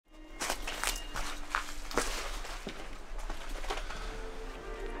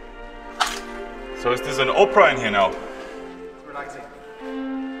So is this an opera in here now? It's relaxing.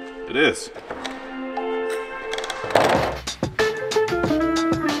 It is.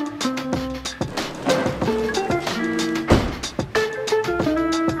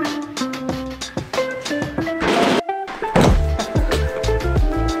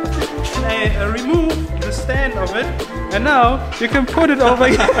 Remove the stand of it, and now you can put it over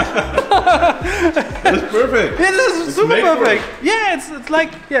here. That's perfect. It is super perfect. Yeah, it's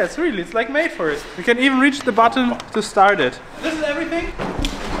like, yeah, it's like made for it. You can even reach the button to start it. This is everything.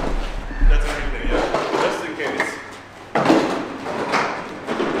 That's everything, yeah. Just in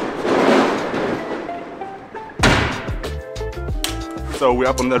case. So we're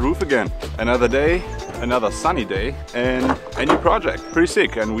up on the roof again. Another day, another sunny day, and a new project. Pretty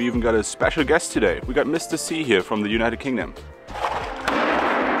sick, and we even got a special guest today. We got Mr. C here from the United Kingdom.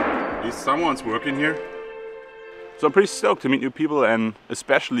 At least someone's working here. So I'm pretty stoked to meet new people and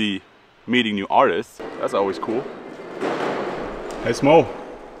especially meeting new artists. That's always cool. Hey Smoe,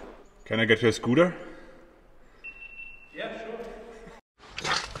 can I get your scooter? Yeah, sure.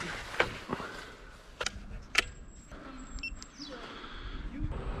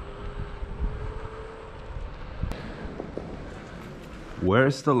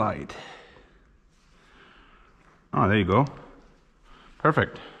 Where's the light? Oh, there you go.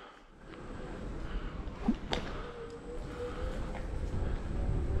 Perfect.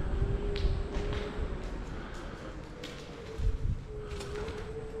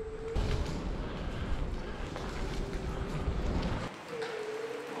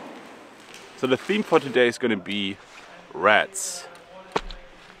 So the theme for today is going to be rats.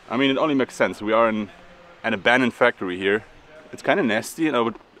 I mean, it only makes sense. We are in an abandoned factory here. It's kind of nasty, and I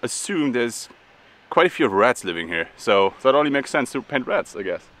would assume there's quite a few rats living here. So that only makes sense to paint rats, I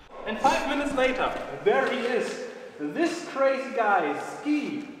guess. And 5 minutes later, there he is. This crazy guy,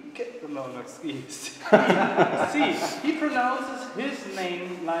 Ski. No, not Ski. C. He pronounces his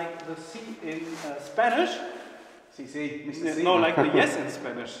name like the C in Spanish. C, Mr. C. No, like the yes in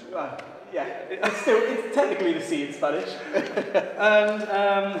Spanish. Yeah, it's technically the C in Spanish.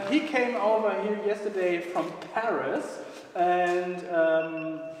 And he came over here yesterday from Paris. And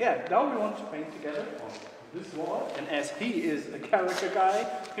yeah, now we want to paint together on this wall. And as he is a character guy,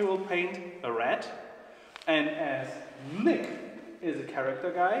 he will paint a rat. And as Nick is a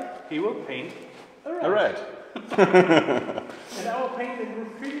character guy, he will paint a rat. A rat. And I will paint the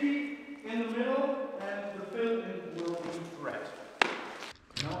graffiti in the middle, and the fill-in will be red.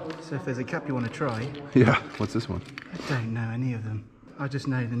 So if there's a cap you want to try... Yeah, what's this one? I don't know any of them. I just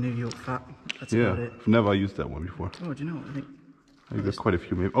know the New York Fat. That's about it. I've never used that one before. Oh, do you know what I think? There's quite a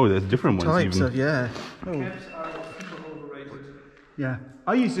few maybe. Oh, there's different ones Types even. of, yeah. Oh. Caps are super overrated. Yeah.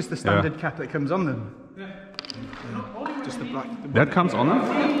 I use just the standard cap that comes on them. Yeah. Just the black. That comes on them? He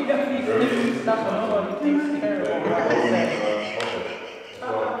definitely stuff that nobody takes care of.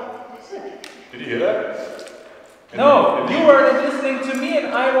 Did you hear that? No, you were listening to me and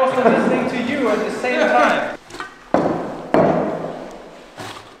I wasn't listening to you at the same time.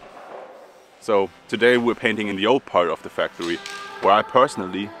 So today we're painting in the old part of the factory, where I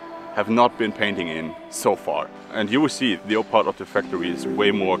personally have not been painting in so far. And you will see the old part of the factory is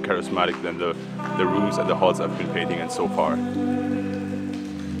way more charismatic than the rooms and the halls I've been painting in so far.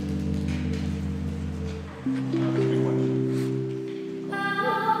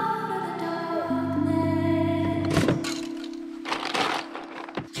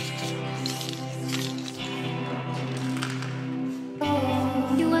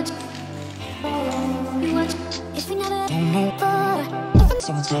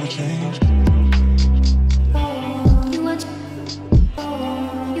 Someone's gotta change.